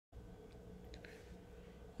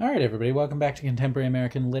All right, everybody, welcome back to Contemporary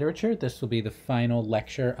American Literature. This will be the final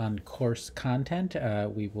lecture on course content.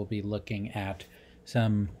 We will be looking at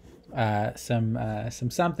some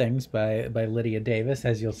somethings by Lydia Davis.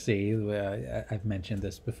 As you'll see, I've mentioned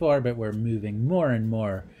this before, but we're moving more and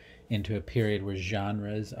more into a period where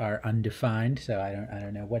genres are undefined. So I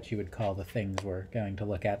don't know what you would call the things we're going to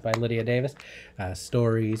look at by Lydia Davis: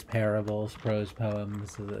 stories, parables, prose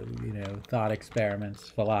poems, thought experiments,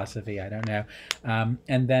 philosophy. I don't know,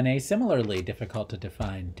 and then a similarly difficult to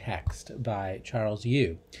define text by Charles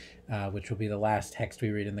Yu. Which will be the last text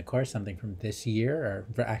we read in the course, something from this year,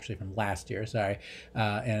 or actually from last year, sorry,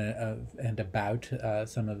 and about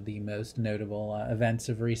some of the most notable events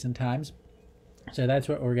of recent times. So that's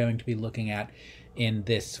what we're going to be looking at in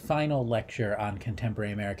this final lecture on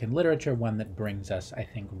contemporary American literature, one that brings us, I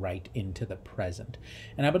think, right into the present.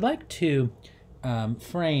 And I would like to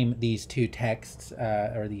frame these two texts,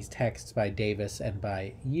 or these texts by Davis and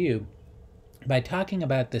by Yu, by talking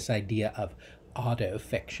about this idea of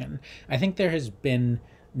autofiction. I think there has been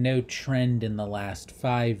no trend in the last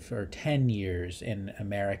 5 or 10 years in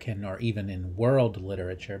American or even in world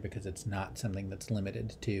literature, because it's not something that's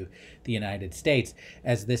limited to the United States,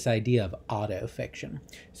 as this idea of autofiction.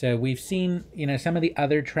 So we've seen, some of the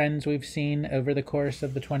other trends we've seen over the course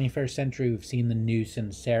of the 21st century. We've seen the new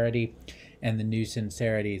sincerity and the new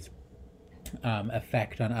sincerity's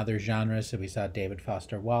effect on other genres. So we saw David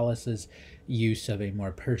Foster Wallace's use of a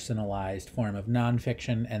more personalized form of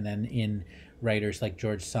nonfiction, and then in writers like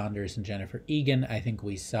George Saunders and Jennifer Egan, I think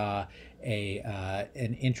we saw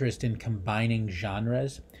an interest in combining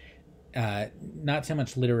genres. Not so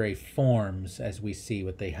much literary forms as we see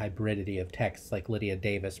with the hybridity of texts like Lydia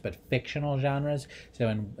Davis, but fictional genres. So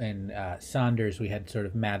in Saunders, we had sort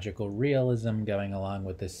of magical realism going along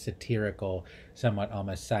with this satirical, somewhat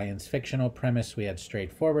almost science fictional premise. We had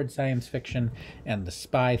straightforward science fiction and the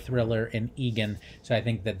spy thriller in Egan. So I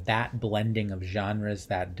think that blending of genres,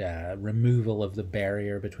 that removal of the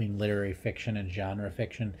barrier between literary fiction and genre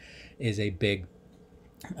fiction, is a big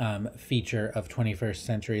feature of 21st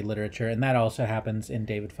century literature, and that also happens in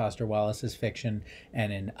David Foster Wallace's fiction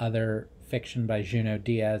and in other fiction by Junot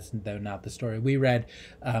Diaz, though not the story we read.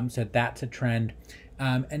 So that's a trend.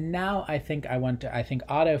 And now I think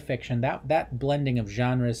autofiction, that blending of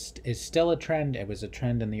genres is still a trend. It was a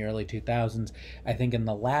trend in the early 2000s. I think in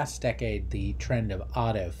the last decade, the trend of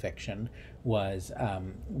autofiction was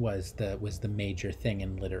the major thing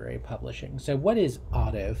in literary publishing. So what is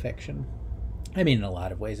autofiction? I mean, in a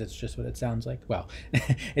lot of ways, it's just what it sounds like. Well,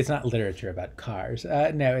 it's not literature about cars.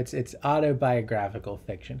 No, it's autobiographical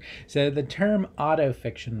fiction. So the term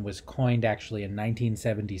autofiction was coined actually in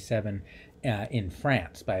 1977 in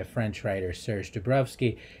France by a French writer, Serge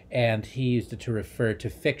Dubrovsky, and he used it to refer to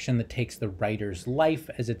fiction that takes the writer's life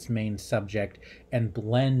as its main subject and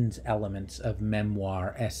blends elements of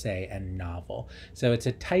memoir, essay, and novel. So it's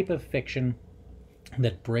a type of fiction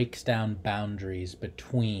that breaks down boundaries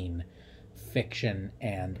between fiction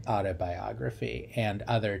and autobiography and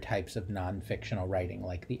other types of non-fictional writing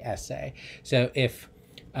like the essay. So if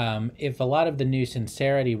a lot of the new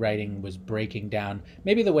sincerity writing was breaking down,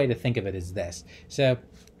 maybe the way to think of it is this. So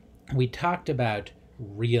we talked about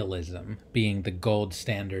realism being the gold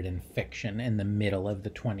standard in fiction in the middle of the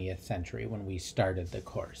 20th century when we started the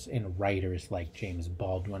course, in writers like James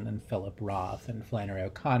Baldwin and Philip Roth and Flannery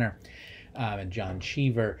O'Connor. And John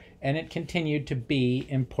Cheever, and it continued to be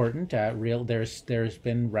important. There's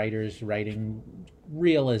been writers writing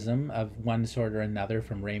realism of one sort or another,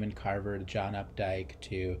 from Raymond Carver to John Updike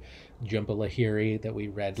to Jhumpa Lahiri that we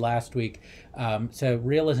read last week. So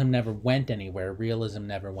realism never went anywhere. Realism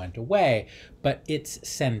never went away, but its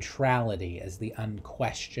centrality as the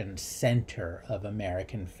unquestioned center of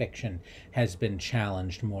American fiction has been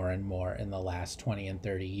challenged more and more in the last 20 and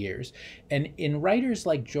 30 years. And in writers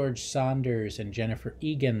like George Saunders and Jennifer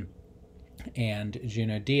Egan and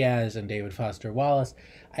Junot Diaz and David Foster Wallace,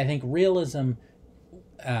 I think realism,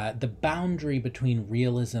 the boundary between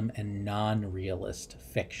realism and non-realist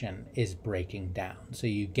fiction is breaking down. So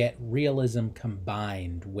you get realism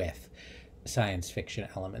combined with science fiction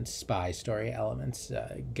elements, spy story elements,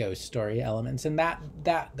 ghost story elements, and that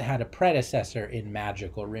had a predecessor in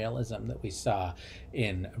magical realism that we saw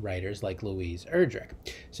in writers like Louise Erdrich.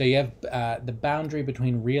 So you have the boundary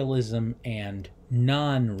between realism and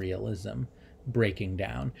non-realism breaking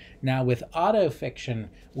down. Now with autofiction,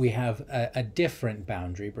 we have a different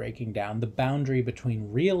boundary breaking down, the boundary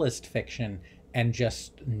between realist fiction and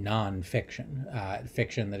just non-fiction,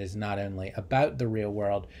 fiction that is not only about the real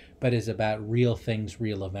world, but is about real things,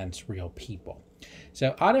 real events, real people.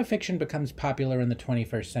 So autofiction becomes popular in the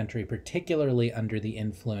 21st century, particularly under the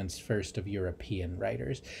influence first of European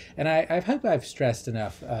writers. And I hope I've stressed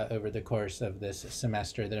enough over the course of this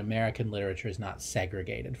semester that American literature is not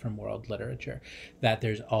segregated from world literature, that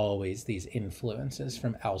there's always these influences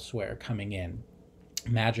from elsewhere coming in.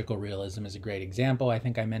 Magical realism is a great example. I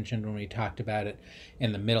think I mentioned when we talked about it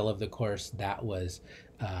in the middle of the course, that was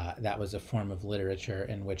a form of literature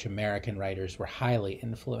in which American writers were highly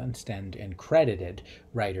influenced and credited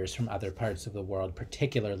writers from other parts of the world,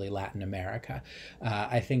 particularly Latin America.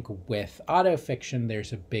 I think with autofiction,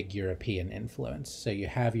 there's a big European influence. So you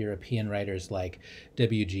have European writers like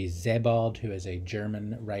W.G. Sebald, who is a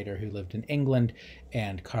German writer who lived in England,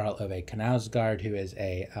 and Karl Ove Knausgaard, who is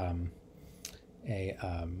a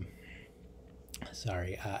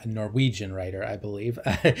Norwegian writer, I believe.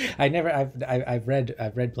 I've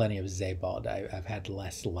read plenty of Sebald. I've had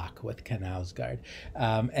less luck with Knausgaard,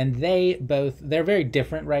 and they're very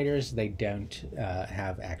different writers. They don't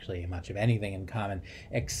have actually much of anything in common,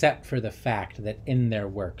 except for the fact that in their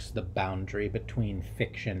works the boundary between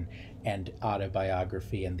fiction and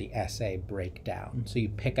autobiography and the essay break down. So you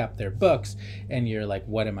pick up their books and you're like,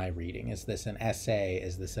 what am I reading? Is this an essay?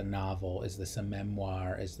 Is this a novel? Is this a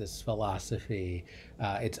memoir? Is this philosophy?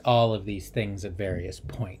 It's all of these things at various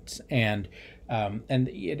points. And so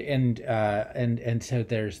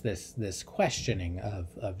there's this questioning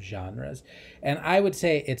of genres. And I would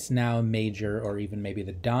say it's now a major, or even maybe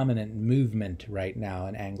the dominant movement right now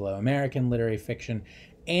in Anglo-American literary fiction,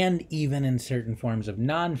 and even in certain forms of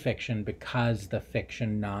nonfiction, because the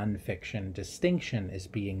fiction-nonfiction distinction is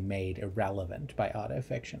being made irrelevant by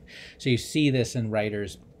autofiction. So you see this in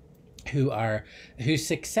writers whose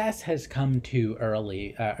success has come too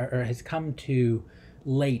early, or has come too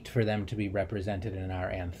late for them to be represented in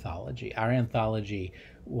our anthology. Our anthology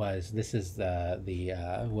this is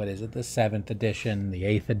the what is it, the 7th edition, the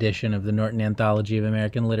 8th edition of the Norton Anthology of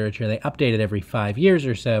American Literature. They update it every 5 years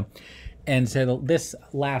or so. And so this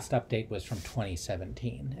last update was from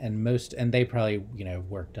 2017, and they probably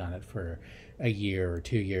worked on it for a year or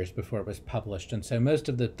 2 years before it was published. And so most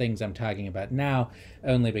of the things I'm talking about now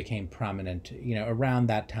only became prominent around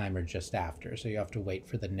that time or just after. So you have to wait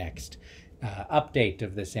for the next update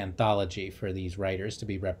of this anthology for these writers to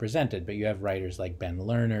be represented. But you have writers like Ben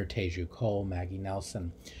Lerner, Teju Cole, Maggie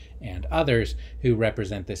Nelson, and others who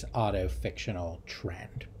represent this auto-fictional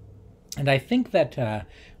trend. And I think that a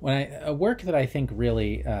work that I think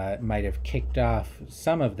really might have kicked off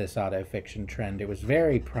some of this autofiction trend, it was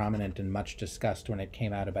very prominent and much discussed when it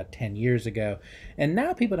came out about 10 years ago. And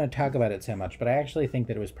now people don't talk about it so much, but I actually think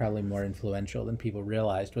that it was probably more influential than people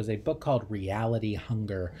realized, was a book called Reality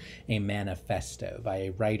Hunger, a Manifesto by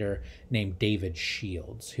a writer named David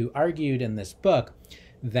Shields, who argued in this book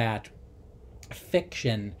that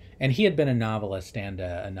fiction, and he had been a novelist and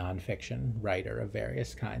a nonfiction writer of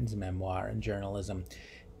various kinds, memoir and journalism,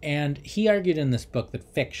 and he argued in this book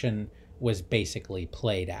that fiction was basically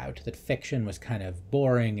played out, that fiction was kind of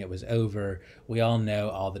boring, it was over, we all know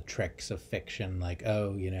all the tricks of fiction, like,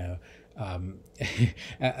 a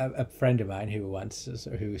friend of mine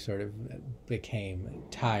who sort of became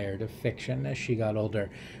tired of fiction as she got older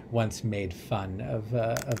once made fun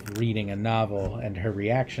of reading a novel, and her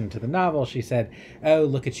reaction to the novel, she said, oh,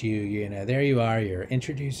 look at you, there you are, you're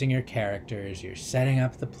introducing your characters, you're setting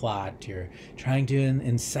up the plot, you're trying to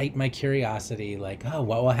incite my curiosity, like, oh,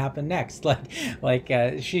 what will happen next?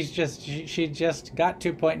 She just got to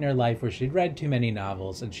a point in her life where she'd read too many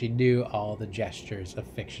novels and she knew all the gestures of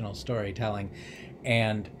fictional storytelling,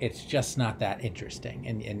 and it's just not that interesting.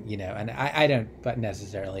 And I don't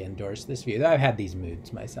necessarily endorse this view, though I've had these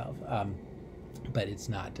moods myself, but it's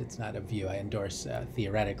not a view I endorse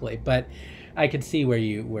theoretically. But I could see where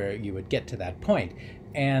you would get to that point.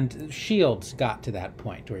 And Shields got to that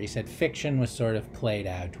point where he said fiction was sort of played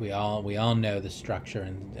out. We all know the structure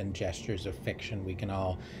and gestures of fiction. We can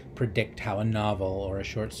all predict how a novel or a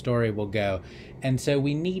short story will go. And so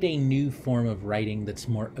we need a new form of writing that's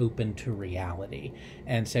more open to reality.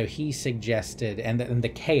 And so he suggested, and the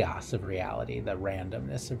chaos of reality, the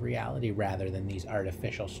randomness of reality, rather than these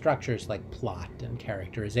artificial structures like plot and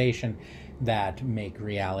characterization that make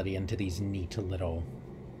reality into these neat little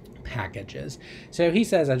packages. So he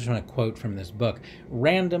says, I just want to quote from this book,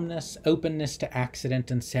 randomness, openness to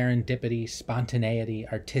accident and serendipity, spontaneity,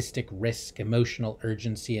 artistic risk, emotional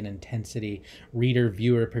urgency and intensity,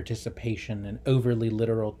 reader-viewer participation, an overly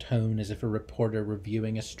literal tone as if a reporter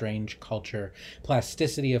reviewing a strange culture,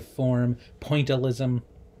 plasticity of form, pointillism,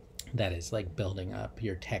 that is like building up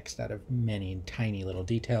your text out of many tiny little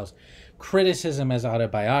details, criticism as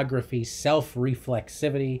autobiography,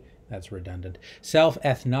 self-reflexivity, That's redundant.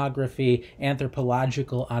 Self-ethnography,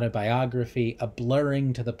 anthropological autobiography, a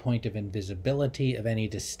blurring to the point of invisibility of any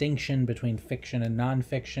distinction between fiction and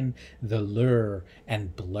nonfiction, the lure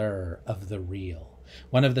and blur of the real.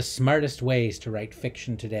 One of the smartest ways to write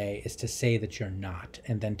fiction today is to say that you're not,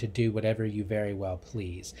 and then to do whatever you very well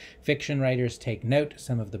please. Fiction writers take note.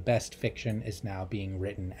 Some of the best fiction is now being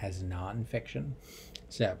written as nonfiction.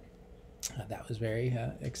 So that was very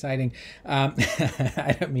exciting.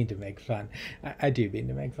 I don't mean to make fun. I do mean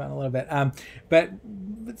to make fun a little bit. But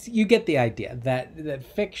you get the idea that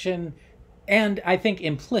fiction, and I think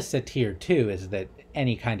implicit here too, is that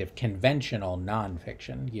any kind of conventional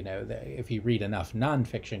nonfiction, you know, if you read enough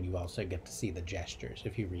nonfiction, you also get to see the gestures.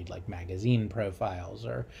 If you read like magazine profiles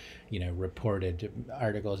or, you know, reported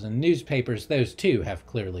articles in newspapers, those too have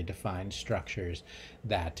clearly defined structures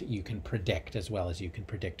that you can predict as well as you can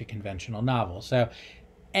predict a conventional novel. So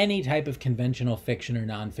any type of conventional fiction or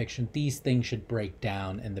nonfiction, these things should break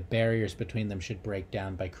down, and the barriers between them should break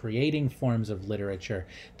down by creating forms of literature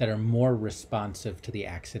that are more responsive to the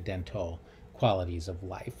accidental qualities of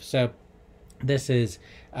life. So this is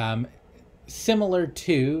similar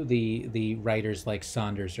to the writers like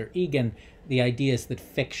Saunders or Egan. The idea is that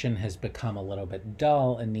fiction has become a little bit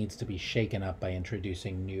dull and needs to be shaken up by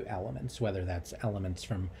introducing new elements, whether that's elements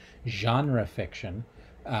from genre fiction,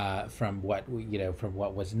 from what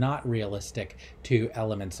was not realistic, to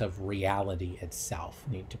elements of reality itself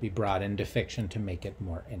need to be brought into fiction to make it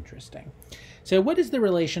more interesting. So what is the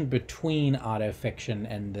relation between autofiction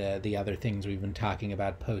and the other things we've been talking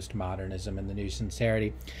about, postmodernism and the new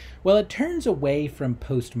sincerity? Well, it turns away from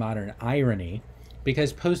postmodern irony,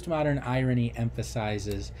 because postmodern irony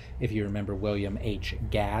emphasizes, if you remember William H.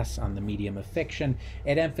 Gass on The Medium of Fiction,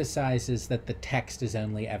 it emphasizes that the text is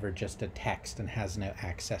only ever just a text and has no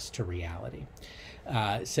access to reality.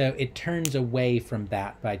 So it turns away from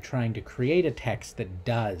that by trying to create a text that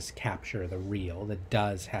does capture the real, that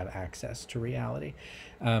does have access to reality.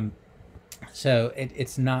 So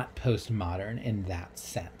it's not postmodern in that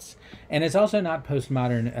sense. And it's also not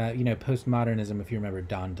postmodern, postmodernism, if you remember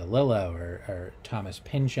Don DeLillo or Thomas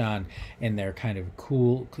Pynchon in their kind of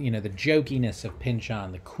cool, the jokiness of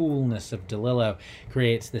Pynchon, the coolness of DeLillo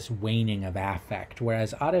creates this waning of affect,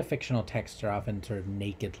 whereas autofictional texts are often sort of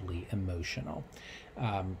nakedly emotional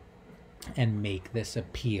and make this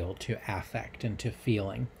appeal to affect and to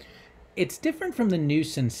feeling. It's different from the new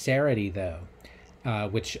sincerity, though,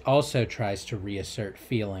 which also tries to reassert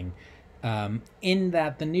feeling, in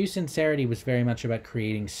that the new sincerity was very much about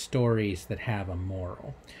creating stories that have a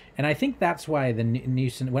moral. And I think that's why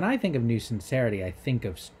when I think of new sincerity, I think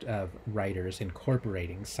of writers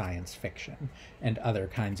incorporating science fiction and other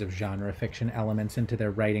kinds of genre fiction elements into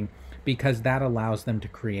their writing, because that allows them to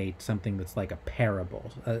create something that's like a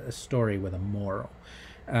parable, a story with a moral.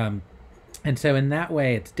 And so in that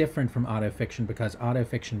way, it's different from autofiction, because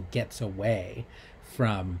autofiction gets away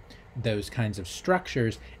from those kinds of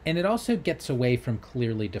structures, and it also gets away from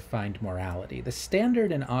clearly defined morality. The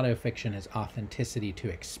standard in autofiction is authenticity to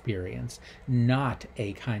experience, not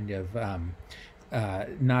a kind of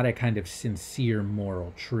sincere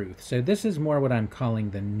moral truth. So this is more what I'm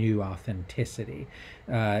calling the new authenticity.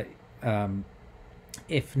 If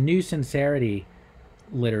new sincerity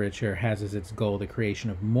literature has as its goal the creation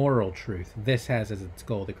of moral truth, this has as its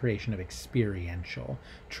goal the creation of experiential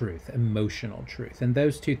truth, emotional truth, and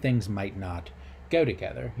those two things might not go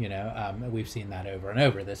together. We've seen that over and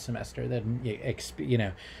over this semester, that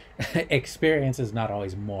experience is not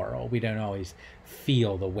always moral. We don't always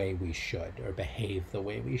feel the way we should or behave the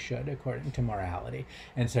way we should according to morality,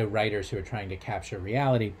 and so writers who are trying to capture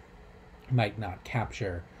reality might not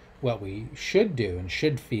capture what we should do and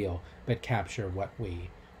should feel, but capture what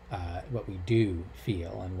we do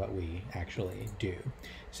feel and what we actually do.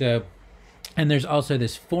 So, and there's also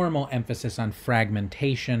this formal emphasis on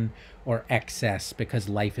fragmentation or excess, because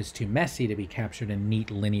life is too messy to be captured in neat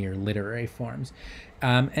linear literary forms.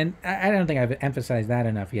 And I don't think I've emphasized that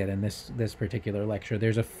enough yet in this particular lecture.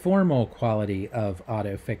 There's a formal quality of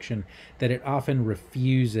autofiction that it often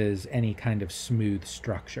refuses any kind of smooth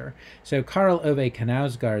structure. So Karl Ove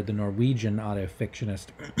Knausgaard, the Norwegian autofictionist,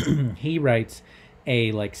 he writes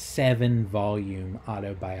a 7-volume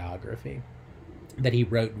autobiography that he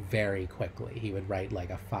wrote very quickly. He would write like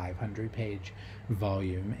a 500-page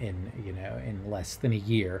volume in less than a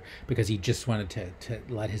year, because he just wanted to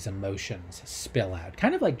let his emotions spill out,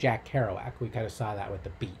 kind of like Jack Kerouac. We kind of saw that with the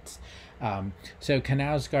Beats. So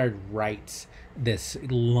Knausgaard writes this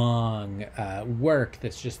long work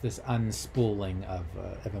that's just this unspooling of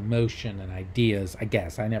emotion and ideas. I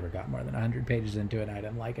guess I never got more than 100 pages into it. I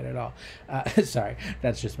didn't like it at all. Sorry,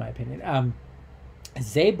 that's just my opinion.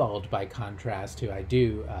 Sebald, by contrast, who I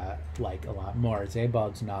do like a lot more,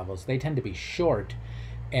 Sebald's novels, they tend to be short,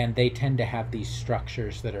 and they tend to have these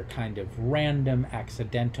structures that are kind of random,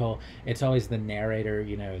 accidental. It's always the narrator,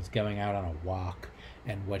 is going out on a walk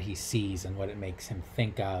and what he sees and what it makes him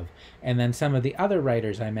think of. And then some of the other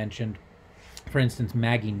writers I mentioned, for instance,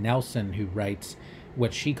 Maggie Nelson, who writes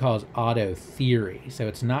what she calls auto theory. So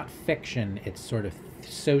it's not fiction, it's sort of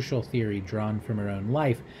social theory drawn from her own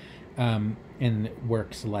life, in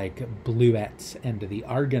works like Bluets and the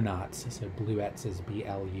Argonauts. So Bluets is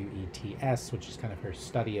Bluets, which is kind of her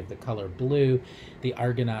study of the color blue. The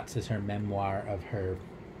Argonauts is her memoir of her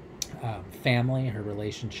family, her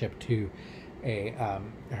relationship to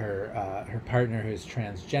her partner who's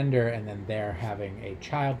transgender, and then they're having a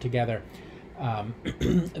child together.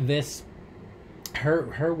 This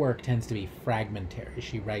her work tends to be fragmentary.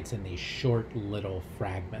 She writes in these short little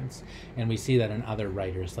fragments, and we see that in other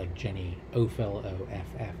writers like Jenny Offill,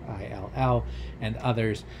 Offill, and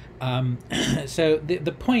others. So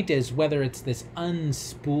the point is, whether it's this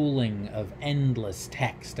unspooling of endless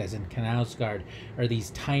text as in Knausgaard, or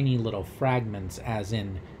these tiny little fragments as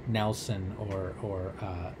in Nelson, or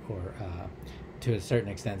to a certain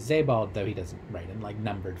extent Sebald, though he doesn't write in like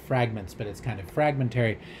numbered fragments, but it's kind of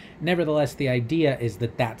fragmentary. Nevertheless, the idea is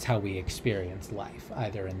that that's how we experience life,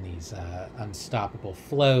 either in these unstoppable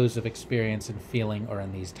flows of experience and feeling, or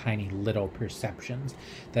in these tiny little perceptions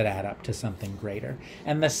that add up to something greater.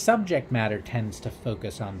 And the subject matter tends to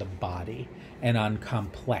focus on the body and on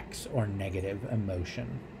complex or negative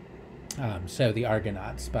emotion. So The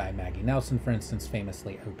Argonauts by Maggie Nelson, for instance,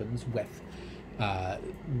 famously opens with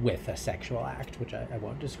a sexual act, which I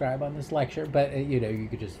won't describe on this lecture, but you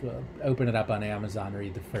could just open it up on Amazon,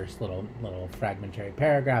 read the first little fragmentary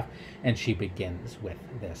paragraph, and she begins with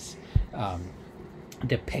this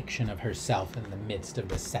depiction of herself in the midst of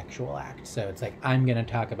the sexual act. So it's like, I'm going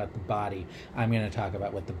to talk about the body, I'm going to talk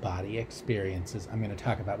about what the body experiences, I'm going to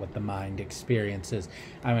talk about what the mind experiences,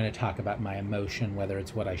 I'm going to talk about my emotion, whether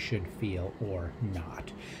it's what I should feel or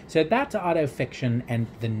not. So that's autofiction and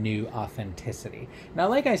the new authenticity. Now,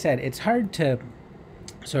 like I said, it's hard to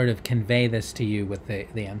sort of convey this to you with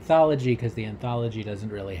the anthology, because the anthology doesn't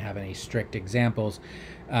really have any strict examples.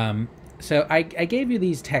 So I gave you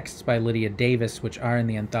these texts by Lydia Davis, which are in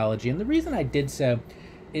the anthology, and the reason I did so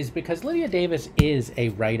is because Lydia Davis is a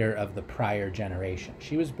writer of the prior generation.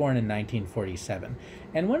 She was born in 1947,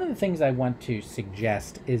 and one of the things I want to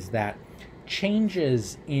suggest is that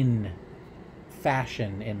changes in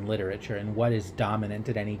fashion in literature and what is dominant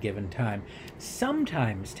at any given time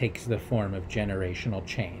sometimes takes the form of generational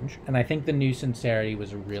change, and I think The New Sincerity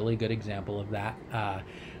was a really good example of that.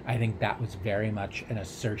 I think that was very much an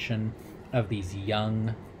assertion of these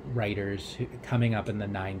young writers coming up in the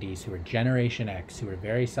 90s who were Generation X, who were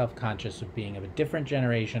very self-conscious of being of a different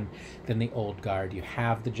generation than the old guard. You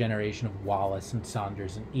have the generation of Wallace and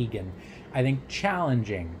Saunders and Egan, I think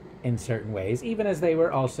challenging in certain ways, even as they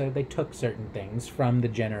took certain things from the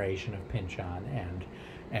generation of Pynchon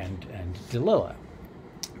and DeLillo.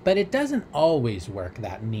 But it doesn't always work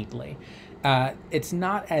that neatly. It's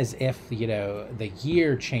not as if, the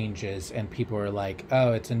year changes and people are like,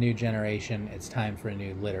 oh, it's a new generation, it's time for a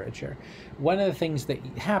new literature. One of the things that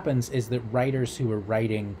happens is that writers who were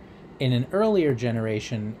writing in an earlier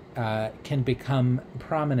generation can become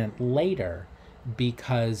prominent later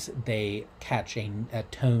because they catch a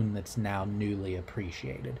tone that's now newly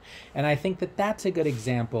appreciated. And I think that that's a good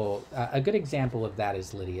example. A good example of that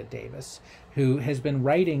is Lydia Davis, who has been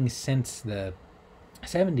writing since the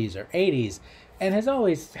 70s or 80s and has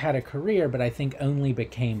always had a career, but I think only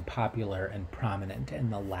became popular and prominent in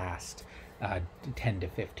the last 10 to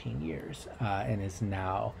 15 years, and is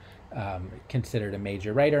now considered a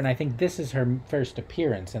major writer. And I think this is her first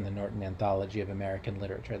appearance in the Norton Anthology of American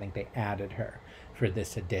Literature. I think they added her for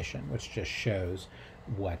this edition, which just shows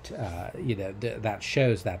what that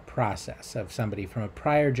shows that process of somebody from a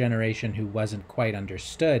prior generation who wasn't quite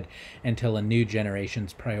understood until a new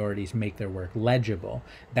generation's priorities make their work legible.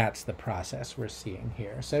 That's the process we're seeing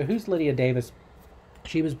here. So who's Lydia Davis?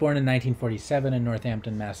 She was born in 1947 in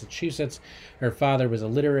Northampton, Massachusetts. Her father was a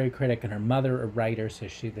literary critic and her mother a writer, so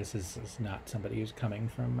this is not somebody who's coming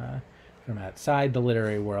from outside the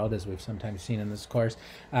literary world, as we've sometimes seen in this course.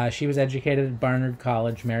 She was educated at Barnard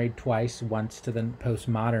College, married twice, once to the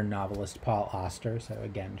postmodern novelist Paul Auster. So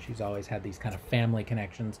again, she's always had these kind of family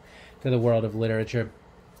connections to the world of literature.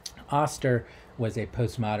 Auster was a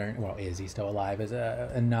postmodern, well, is he still alive, as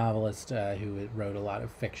a novelist who wrote a lot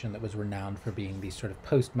of fiction that was renowned for being these sort of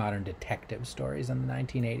postmodern detective stories in the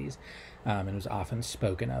 1980s, and was often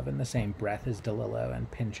spoken of in the same breath as DeLillo and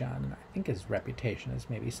Pynchon. And I think his reputation has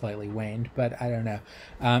maybe slightly waned, but I don't know.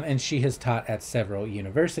 And she has taught at several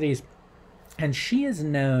universities, and she is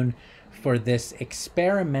known for this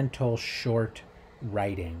experimental short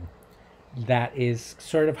writing that is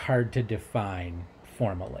sort of hard to define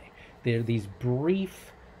formally. They're these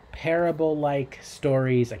brief parable-like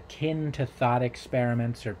stories akin to thought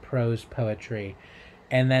experiments or prose poetry.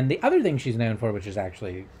 And then the other thing she's known for, which is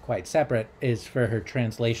actually quite separate, is for her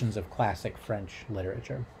translations of classic French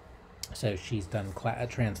literature. So she's done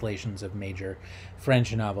translations of major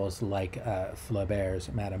French novels like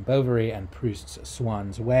Flaubert's Madame Bovary and Proust's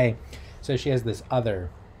Swann's Way. So she has this other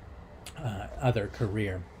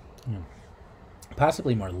career,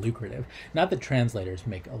 possibly more lucrative. Not that translators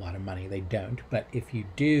make a lot of money, they don't. But if you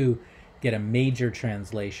do get a major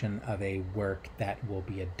translation of a work that will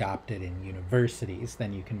be adopted in universities,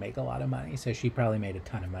 then you can make a lot of money. So she probably made a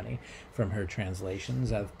ton of money from her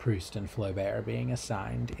translations of Proust and Flaubert being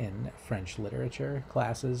assigned in French literature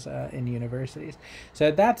classes in universities.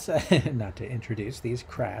 So that's, not to introduce these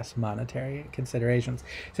crass monetary considerations.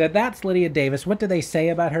 So that's Lydia Davis. What do they say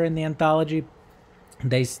about her in the anthology?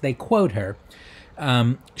 They quote her.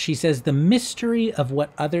 She says, the mystery of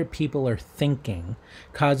what other people are thinking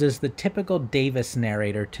causes the typical Davis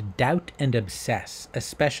narrator to doubt and obsess,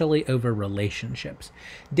 especially over relationships.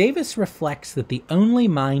 Davis reflects that the only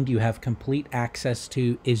mind you have complete access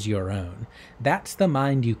to is your own. That's the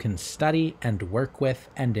mind you can study and work with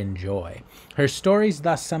and enjoy. Her stories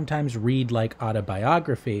thus sometimes read like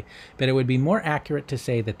autobiography, but it would be more accurate to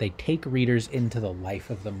say that they take readers into the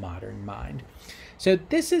life of the modern mind. So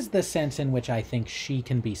this is the sense in which I think she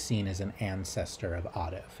can be seen as an ancestor of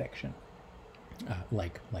autofiction,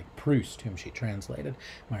 like Proust, whom she translated,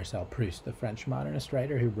 Marcel Proust, the French modernist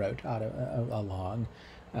writer who wrote a long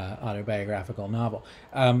autobiographical novel.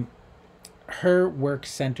 Her work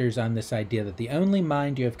centers on this idea that the only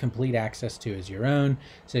mind you have complete access to is your own.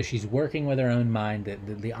 So she's working with her own mind,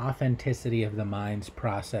 the authenticity of the mind's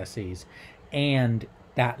processes, and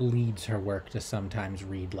that leads her work to sometimes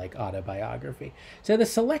read like autobiography. So the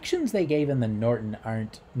selections they gave in the Norton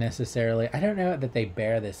aren't necessarily, I don't know that they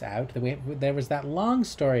bear this out. There was that long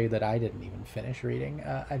story that I didn't even finish reading.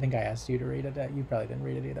 I think I asked you to read it. You probably didn't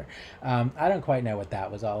read it either. I don't quite know what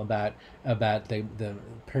that was all about the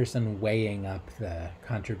person weighing up the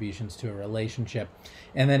contributions to a relationship.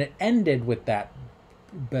 And then it ended with that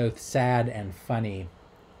both sad and funny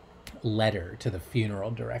letter to the funeral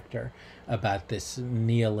director about this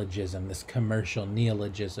neologism, this commercial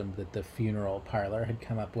neologism that the funeral parlor had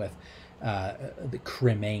come up with, the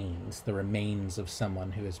cremains, the remains of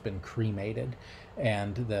someone who has been cremated,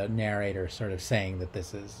 and the narrator sort of saying that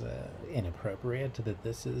this is inappropriate, that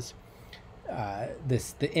this is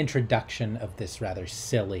the introduction of this rather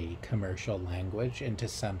silly commercial language into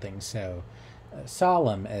something so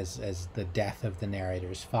solemn as the death of the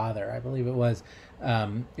narrator's father, I believe it was,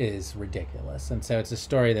 is ridiculous. And so it's a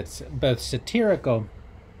story that's both satirical,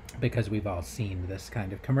 because we've all seen this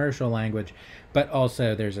kind of commercial language, but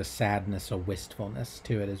also there's a sadness, a wistfulness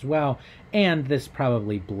to it as well. And this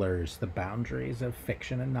probably blurs the boundaries of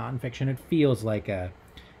fiction and nonfiction. It feels like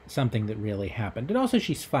something that really happened. And also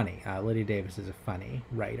she's funny. Lydia Davis is a funny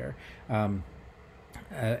writer.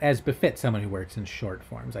 As befits someone who works in short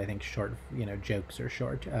forms. I think short, jokes are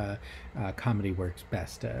short. Comedy works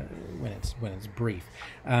best when it's brief.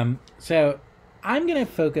 So I'm going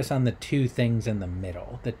to focus on the two things in the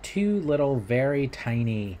middle, the two little very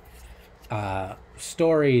tiny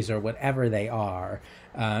stories or whatever they are,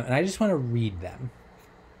 and I just want to read them.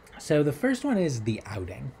 So the first one is The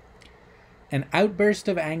Outing. An outburst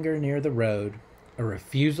of anger near the road, a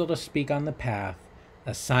refusal to speak on the path,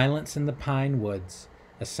 a silence in the pine woods,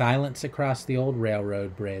 a silence across the old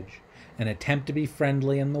railroad bridge, an attempt to be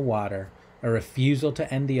friendly in the water, a refusal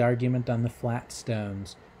to end the argument on the flat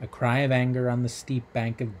stones, a cry of anger on the steep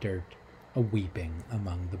bank of dirt, a weeping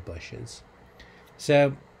among the bushes.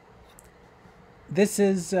 So this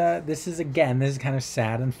is kind of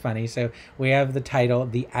sad and funny. So we have the title,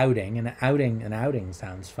 The Outing. An outing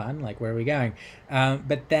sounds fun, like where are we going?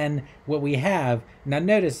 But then what we have, now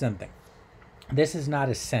notice something. This is not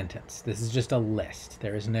a sentence. This is just a list.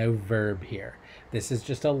 There is no verb here. This is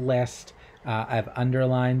just a list. I've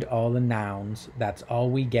underlined all the nouns. That's all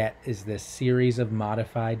we get is this series of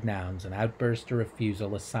modified nouns. An outburst, a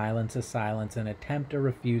refusal, a silence, an attempt, a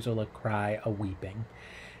refusal, a cry, a weeping.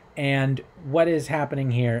 And what is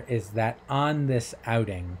happening here is that on this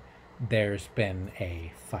outing, there's been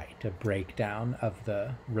a fight, a breakdown of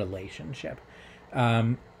the relationship.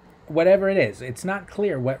 Whatever it is, it's not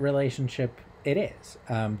clear what relationship it is.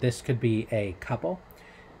 This could be a couple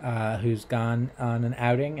who's gone on an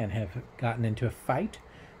outing and have gotten into a fight.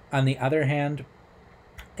 On the other hand,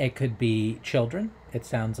 it could be children. It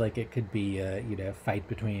sounds like it could be a fight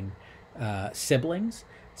between siblings.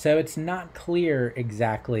 So it's not clear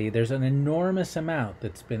exactly. There's an enormous amount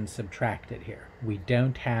that's been subtracted here. We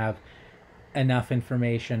don't have enough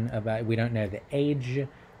information about, we don't know the age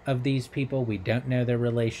of these people. We don't know their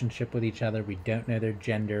relationship with each other. We don't know their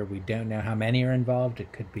gender. We don't know how many are involved.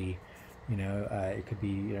 It could be,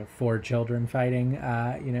 four children fighting,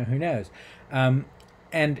 who knows?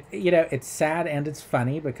 And, it's sad and it's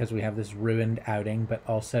funny because we have this ruined outing, but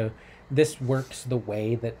also this works the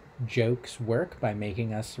way that jokes work by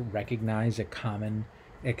making us recognize a common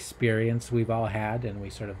experience we've all had, and we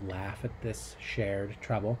sort of laugh at this shared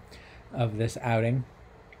trouble of this outing.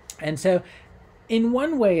 And so in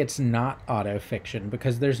one way, it's not autofiction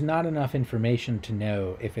because there's not enough information to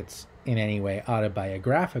know if it's in any way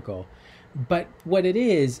autobiographical. But what it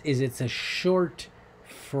is it's a short,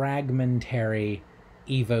 fragmentary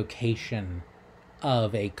evocation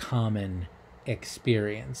of a common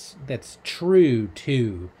experience that's true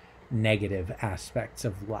to negative aspects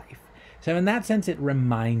of life. So in that sense, it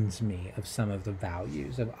reminds me of some of the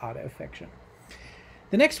values of autofiction.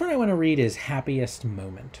 The next one I want to read is Happiest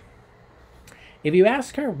Moment. If you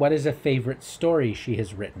ask her what is a favorite story she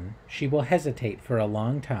has written, she will hesitate for a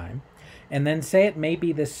long time and then say it may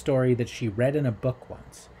be this story that she read in a book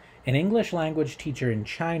once. An English language teacher in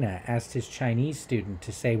China asked his Chinese student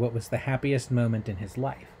to say what was the happiest moment in his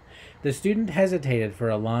life. The student hesitated for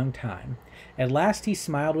a long time. At last he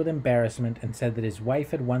smiled with embarrassment and said that his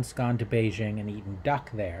wife had once gone to Beijing and eaten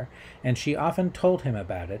duck there, and she often told him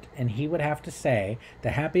about it, and he would have to say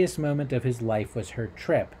the happiest moment of his life was her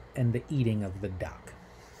trip and the eating of the duck.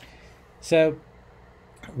 So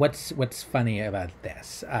what's funny about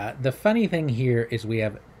this? The funny thing here is we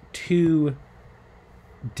have two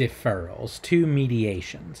deferrals, two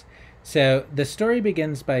mediations. So the story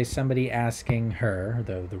begins by somebody asking her,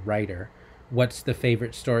 the writer, what's the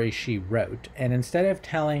favorite story she wrote. And instead of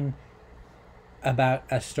telling about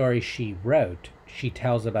a story she wrote, she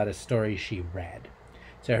tells about a story she read.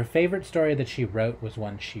 So her favorite story that she wrote was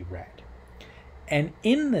one she read. And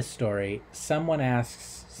in the story, someone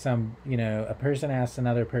asks a person asks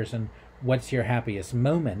another person, what's your happiest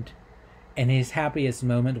moment? And his happiest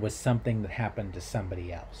moment was something that happened to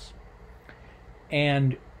somebody else.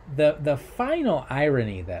 And the final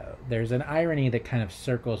irony, though, there's an irony that kind of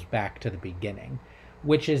circles back to the beginning,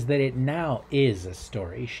 which is that it now is a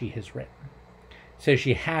story she has written. So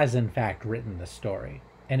she has, in fact, written the story,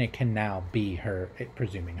 and it can now be her,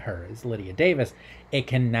 presuming her is Lydia Davis, it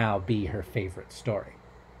can now be her favorite story.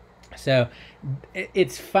 So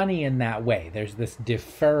it's funny in that way. There's this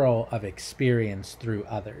deferral of experience through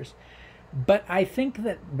others. But I think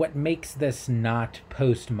that what makes this not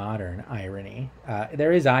postmodern irony,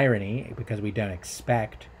 there is irony because we don't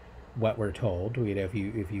expect what we're told. If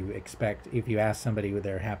you ask somebody with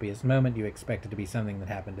their happiest moment, you expect it to be something that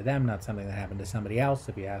happened to them, not something that happened to somebody else.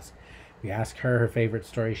 If you ask her favorite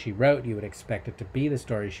story she wrote, you would expect it to be the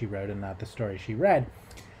story she wrote and not the story she read.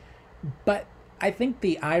 But I think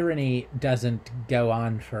the irony doesn't go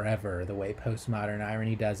on forever the way postmodern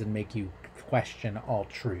irony does and make you question all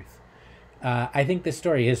truth. I think this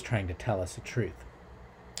story is trying to tell us a truth,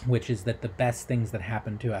 which is that the best things that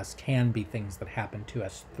happen to us can be things that happen to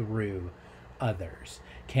us through others,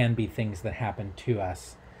 can be things that happen to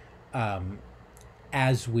us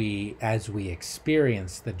as we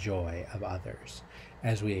experience the joy of others,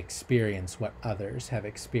 as we experience what others have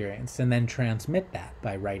experienced, and then transmit that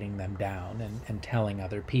by writing them down and telling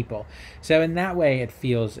other people. So in that way,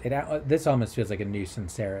 this almost feels like a new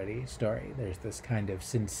sincerity story. There's this kind of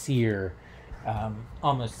sincere,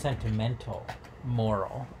 almost sentimental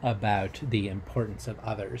moral about the importance of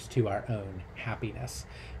others to our own happiness.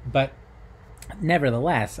 But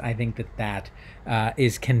nevertheless, I think that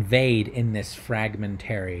is conveyed in this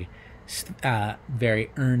fragmentary,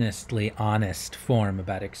 very earnestly honest form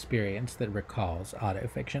about experience that recalls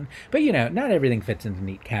autofiction. But not everything fits into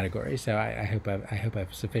neat categories. So I hope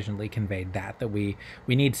I've sufficiently conveyed that we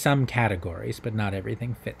need some categories, but not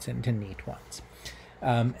everything fits into neat ones.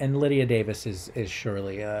 And Lydia Davis is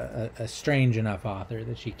surely a strange enough author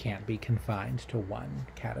that she can't be confined to one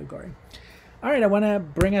category. All right, I want to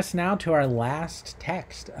bring us now to our last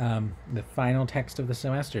text, the final text of the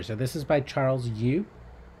semester. So this is by Charles Yu.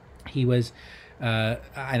 He was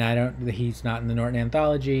And I don't. He's not in the Norton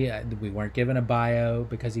anthology. We weren't given a bio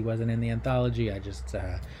because he wasn't in the anthology. I just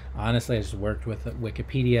honestly, I just worked with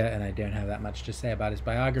Wikipedia, and I don't have that much to say about his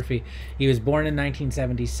biography. He was born in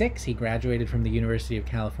 1976. He graduated from the University of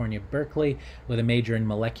California, Berkeley, with a major in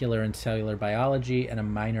molecular and cellular biology and a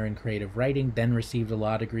minor in creative writing. Then received a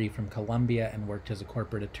law degree from Columbia and worked as a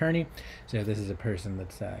corporate attorney. So this is a person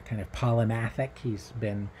that's kind of polymathic. He's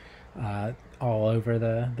been all over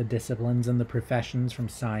the disciplines and the professions, from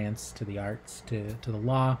science to the arts to the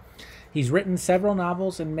law. He's written several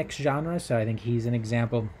novels in mixed genres, so I think he's an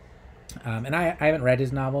example. And I haven't read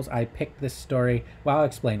his novels. I picked this story. Well, I'll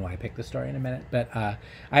explain why I picked this story in a minute. But I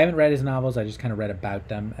haven't read his novels. I just kind of read about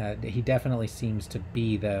them. He definitely seems to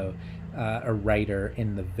be, though, a writer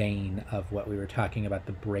in the vein of what we were talking about,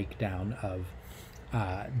 the breakdown of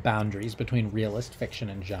boundaries between realist fiction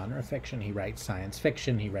and genre fiction. He writes science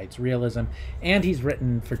fiction, he writes realism, and he's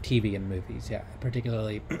written for TV and movies, yeah,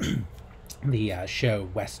 particularly the show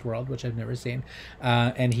Westworld, which I've never seen,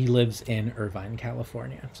 and he lives in Irvine,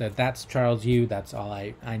 California. So that's Charles Yu. That's all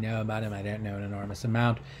I know about him. I don't know an enormous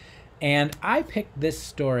amount. And I picked this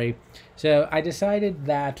story, so I decided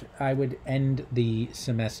that I would end the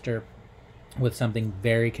semester with something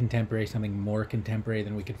very contemporary, something more contemporary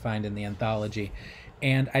than we could find in the anthology.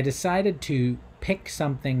 And I decided to pick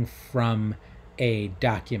something from a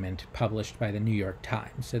document published by the New York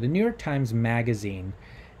Times. So the New York Times Magazine,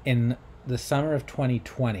 in the summer of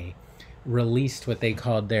 2020, released what they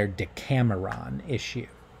called their Decameron issue.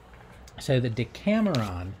 So the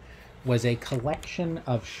Decameron was a collection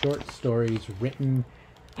of short stories written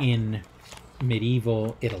in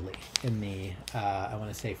medieval Italy, in the, I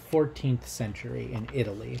want to say 14th century in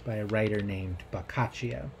Italy, by a writer named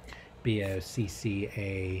Boccaccio,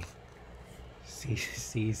 B-O-C-C-A-C-C,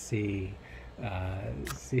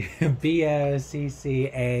 B-O-C-C-A-C-C-A-C-I-O,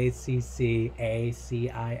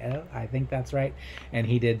 I think that's right. And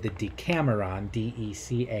he did the Decameron,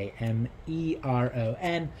 D-E-C-A-M-E-R-O-N,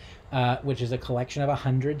 which is a collection of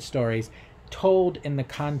 100 stories told in the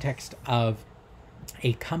context of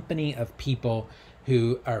a company of people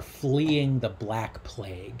who are fleeing the Black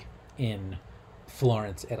Plague in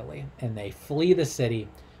Florence, Italy. And they flee the city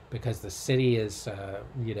because the city is,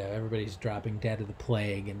 everybody's dropping dead of the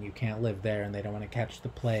plague, and you can't live there, and they don't want to catch the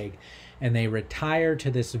plague. And they retire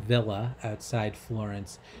to this villa outside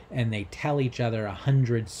Florence, and they tell each other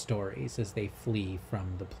 100 stories as they flee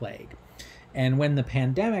from the plague. And when the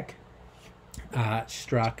pandemic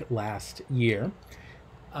struck last year,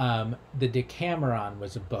 the Decameron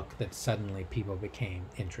was a book that suddenly people became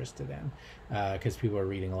interested in, because people were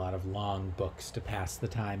reading a lot of long books to pass the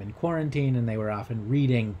time in quarantine, and they were often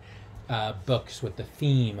reading books with the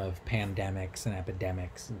theme of pandemics and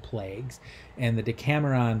epidemics and plagues. And the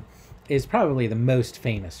Decameron is probably the most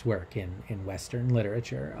famous work in Western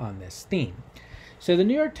literature on this theme. So the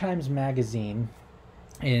New York Times Magazine,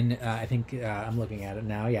 in I think I'm looking at it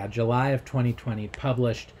now, yeah, July of 2020,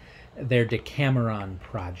 published their Decameron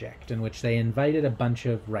project, in which they invited a bunch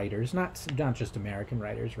of writers, not just American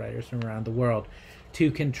writers from around the world, to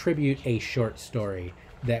contribute a short story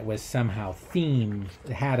that was somehow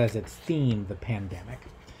had as its theme the pandemic.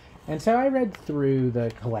 And so I read through the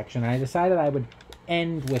collection, and I decided I would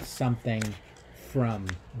end with something from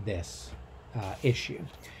this issue.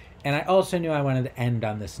 And I also knew I wanted to end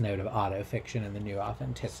on this note of autofiction and the new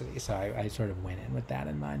authenticity, so I sort of went in with that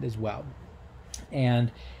in mind as well.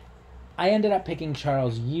 And I ended up picking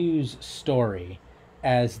Charles Yu's story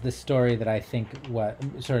as the story that I think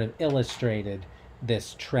sort of illustrated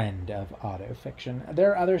this trend of autofiction.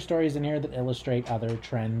 There are other stories in here that illustrate other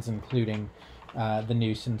trends, including the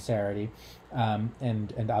new sincerity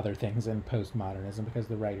and other things in postmodernism, because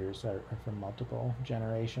the writers are from multiple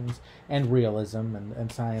generations, and realism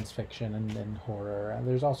and science fiction and horror.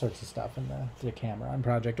 There's all sorts of stuff in the Decameron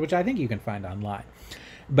project, which I think you can find online.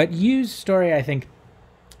 But Yu's story, I think,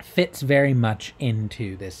 fits very much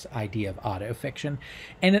into this idea of autofiction,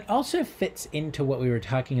 and it also fits into what we were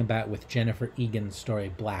talking about with Jennifer Egan's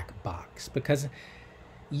story Black Box, because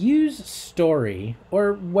Yu's story,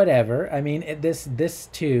 or whatever, I mean, this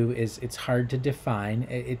too it's hard to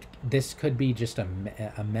define. This could be just a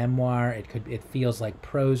memoir. It feels like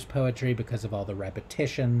prose poetry because of all the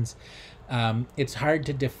repetitions. It's hard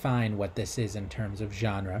to define what this is in terms of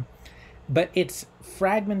genre. But it's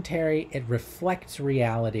fragmentary, it reflects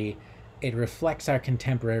reality, it reflects our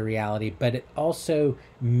contemporary reality, but it also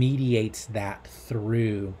mediates that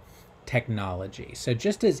through technology. So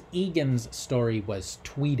just as Egan's story was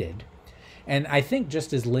tweeted, And I think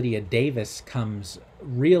just as Lydia Davis comes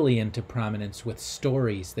really into prominence with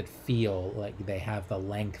stories that feel like they have the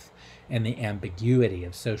length and the ambiguity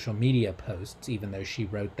of social media posts, even though she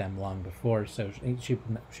wrote them long before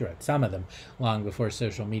she wrote some of them long before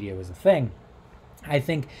social media was a thing. I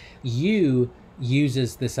think you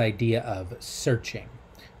uses this idea of searching,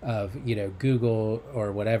 of, you know, Google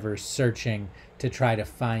or whatever, searching to try to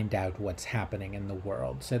find out what's happening in the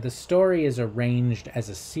world. So the story is arranged as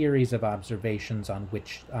a series of observations on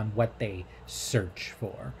what they search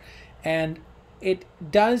for. And it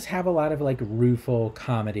does have a lot of like rueful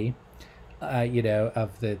comedy, you know,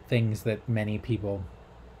 of the things that many people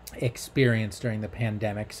experienced during the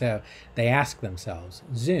pandemic. So they ask themselves,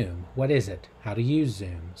 Zoom, what is it? How to use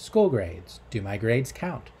Zoom? School grades, do my grades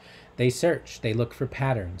count? They search, they look for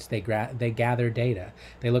patterns, they gather data,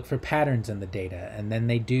 they look for patterns in the data, and then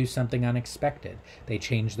they do something unexpected. They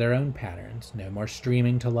change their own patterns. No more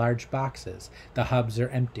streaming to large boxes. The hubs are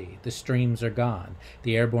empty, the streams are gone,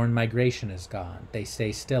 the airborne migration is gone. They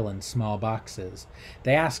stay still in small boxes.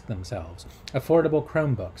 They ask themselves, affordable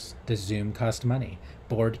Chromebooks, does Zoom cost money?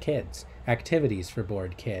 Bored kids, activities for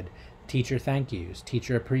bored kid, teacher thank yous,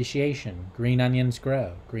 teacher appreciation, green onions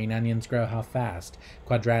grow how fast,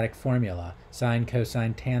 quadratic formula, sine,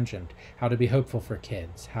 cosine, tangent, how to be hopeful for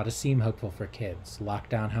kids, how to seem hopeful for kids,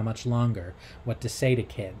 lockdown how much longer, what to say to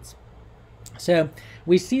kids. So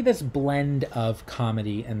we see this blend of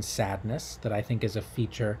comedy and sadness that I think is a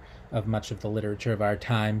feature of much of the literature of our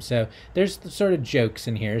time. So there's the sort of jokes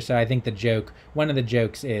in here. So I think one of the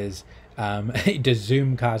jokes is, does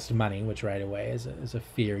Zoom cost money? Which right away is a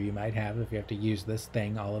fear you might have if you have to use this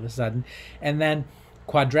thing all of a sudden. And then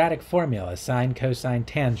quadratic formula, sine, cosine,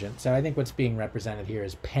 tangent. So I think what's being represented here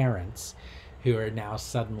is parents who are now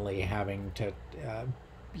suddenly having to,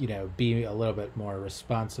 you know, be a little bit more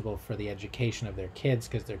responsible for the education of their kids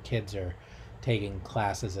because their kids are taking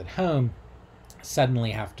classes at home,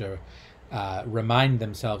 suddenly have to remind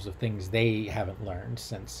themselves of things they haven't learned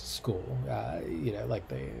since school. You know, like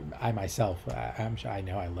I myself, I'm sure I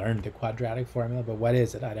know I learned the quadratic formula, but what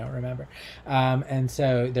is it? I don't remember. And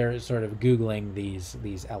so they're sort of Googling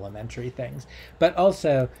these elementary things. But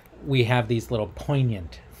also we have these little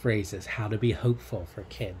poignant phrases, how to be hopeful for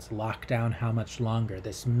kids, lockdown how much longer,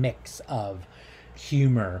 this mix of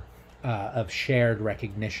humor, of shared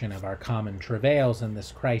recognition of our common travails in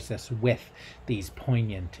this crisis with these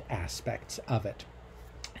poignant aspects of it.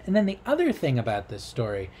 And then the other thing about this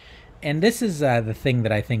story, and this is the thing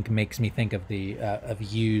that I think makes me think of of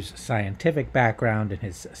Yu's scientific background and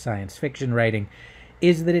his science fiction writing,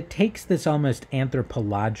 is that it takes this almost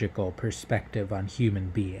anthropological perspective on human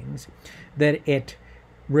beings, that it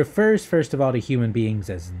refers first of all to human beings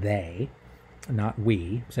as they, not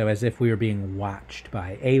we, so as if we were being watched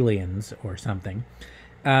by aliens or something.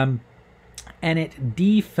 And it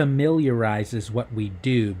defamiliarizes what we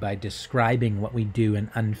do by describing what we do in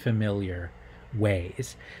unfamiliar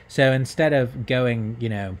ways. So instead of going, you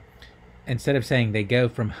know, instead of saying they go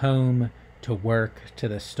from home to work to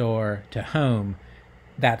the store to home,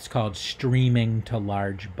 that's called streaming to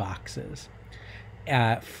large boxes.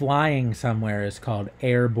 Flying somewhere is called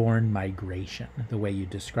airborne migration, the way you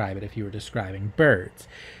describe it if you were describing birds.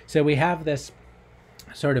 So we have this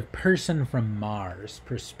sort of person from Mars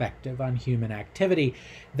perspective on human activity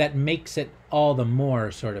that makes it all the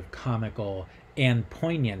more sort of comical and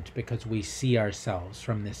poignant because we see ourselves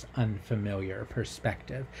from this unfamiliar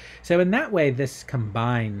perspective. So in that way, this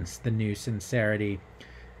combines the new sincerity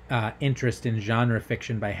interest in genre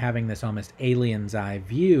fiction by having this almost alien's eye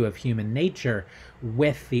view of human nature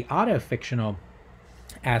with the auto-fictional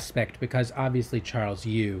aspect, because obviously Charles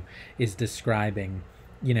Yu is describing,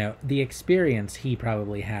 you know, the experience he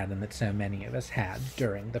probably had and that so many of us had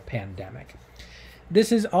during the pandemic.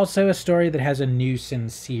 This is also a story that has a new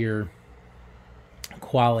sincere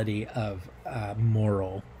quality of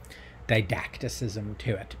moral didacticism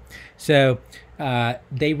to it. So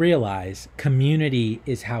they realize community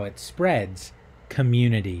is how it spreads,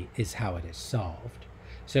 community is how it is solved.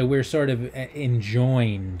 So we're sort of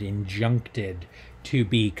injuncted to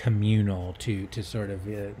be communal, to sort of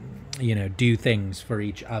you know, do things for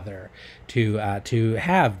each other, to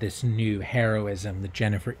have this new heroism that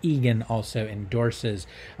Jennifer Egan also endorses,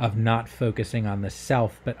 of not focusing on the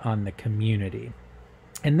self but on the community.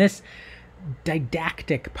 And this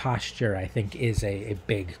didactic posture, I think, is a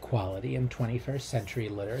big quality in 21st century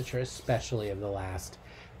literature, especially of the last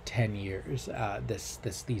 10 years.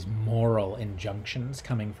 These moral injunctions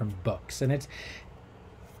coming from books. And it's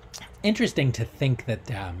interesting to think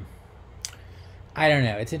that, I don't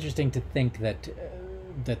know, it's interesting to think that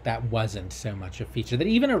that wasn't so much a feature. That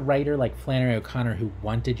even a writer like Flannery O'Connor, who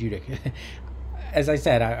wanted you to, as I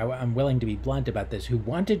said, I'm willing to be blunt about this, who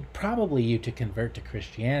wanted probably you to convert to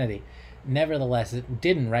Christianity, nevertheless, it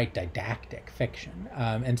didn't write didactic fiction.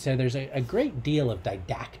 And so there's a great deal of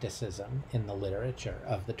didacticism in the literature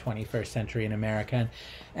of the 21st century in America.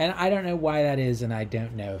 And I don't know why that is, and I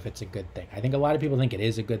don't know if it's a good thing. I think a lot of people think it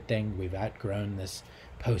is a good thing. We've outgrown this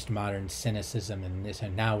postmodern cynicism,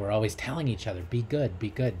 and now we're always telling each other, be good,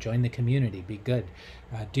 join the community, be good,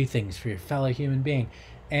 do things for your fellow human being.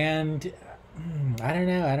 And I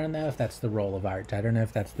don't know if that's the role of art. I don't know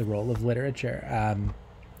if that's the role of literature.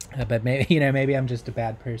 But maybe, maybe I'm just a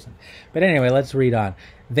bad person. But anyway, let's read on.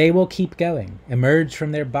 They will keep going, emerge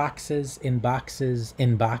from their boxes, in boxes,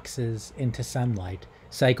 in boxes, into sunlight.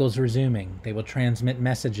 Cycles resuming. They will transmit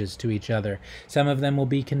messages to each other. Some of them will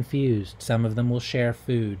be confused. Some of them will share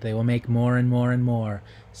food. They will make more and more and more.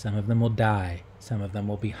 Some of them will die. Some of them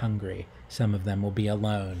will be hungry. Some of them will be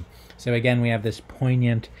alone. So again, we have this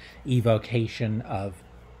poignant evocation of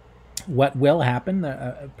what will happen,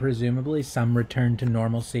 presumably some return to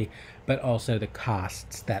normalcy, but also the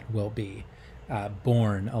costs that will be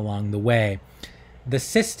borne along the way. The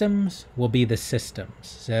systems will be the systems.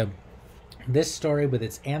 So this story, with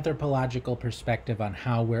its anthropological perspective on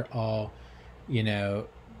how we're all,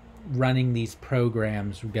 running these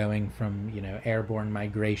programs, going from, airborne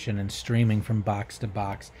migration and streaming from box to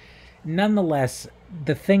box, nonetheless,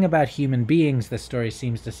 the thing about human beings, the story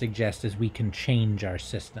seems to suggest, is we can change our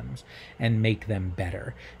systems and make them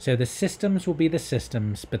better. So the systems will be the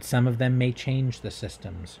systems, but some of them may change the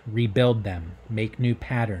systems, rebuild them, make new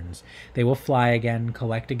patterns. They will fly again,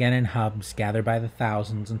 collect again in hubs, gather by the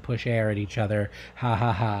thousands and push air at each other, ha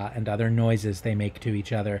ha ha, and other noises they make to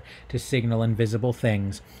each other to signal invisible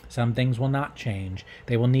things. Some things will not change.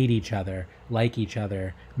 They will need each other, like each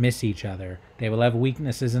other, miss each other. They will have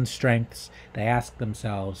weaknesses and strengths. They ask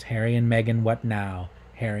themselves, Harry and Meghan, what now?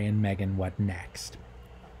 Harry and Meghan, what next?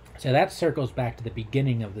 So that circles back to the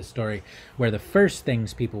beginning of the story, where the first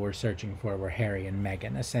things people were searching for were Harry and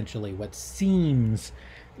Meghan. Essentially what seems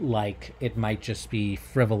like it might just be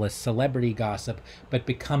frivolous celebrity gossip, but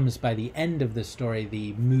becomes by the end of the story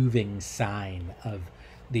the moving sign of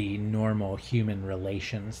the normal human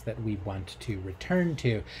relations that we want to return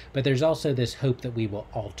to. But there's also this hope that we will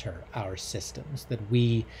alter our systems, that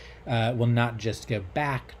we will not just go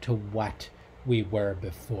back to what we were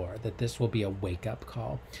before, that this will be a wake-up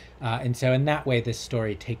call. And so in that way, this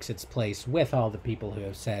story takes its place with all the people who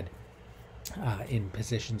have said in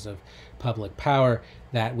positions of public power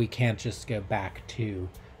that we can't just go back to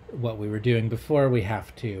what we were doing before. We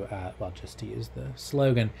have to, just to use the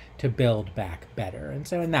slogan, to build back better. And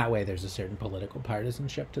so in that way, there's a certain political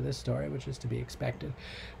partisanship to this story, which is to be expected,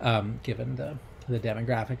 given the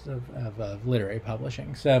demographics of literary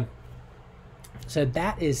publishing. So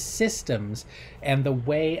that is Systems, and the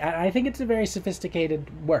way, I think it's a very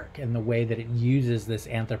sophisticated work in the way that it uses this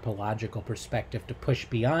anthropological perspective to push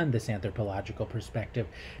beyond this anthropological perspective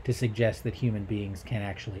to suggest that human beings can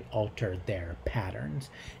actually alter their patterns,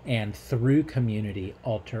 and through community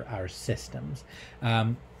alter our systems.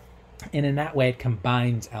 And in that way, it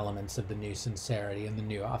combines elements of the new sincerity and the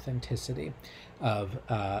new authenticity of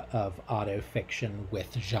auto-fiction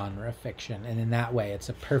with genre fiction. And in that way, it's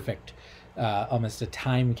a perfect, almost a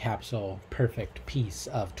time capsule, perfect piece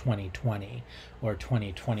of 2020 or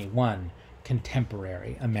 2021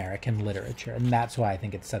 contemporary American literature. And that's why I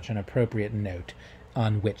think it's such an appropriate note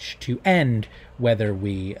on which to end, whether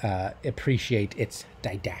we appreciate its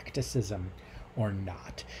didacticism or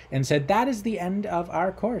not. And so that is the end of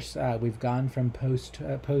our course. We've gone from post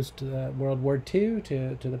World War II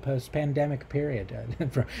to the post-pandemic period,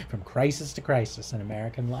 from crisis to crisis in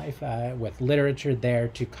American life, with literature there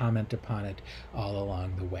to comment upon it all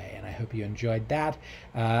along the way. And I hope you enjoyed that.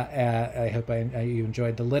 I hope you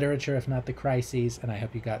enjoyed the literature, if not the crises, and I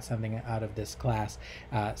hope you got something out of this class.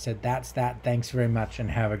 So that's that. Thanks very much,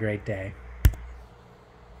 and have a great day.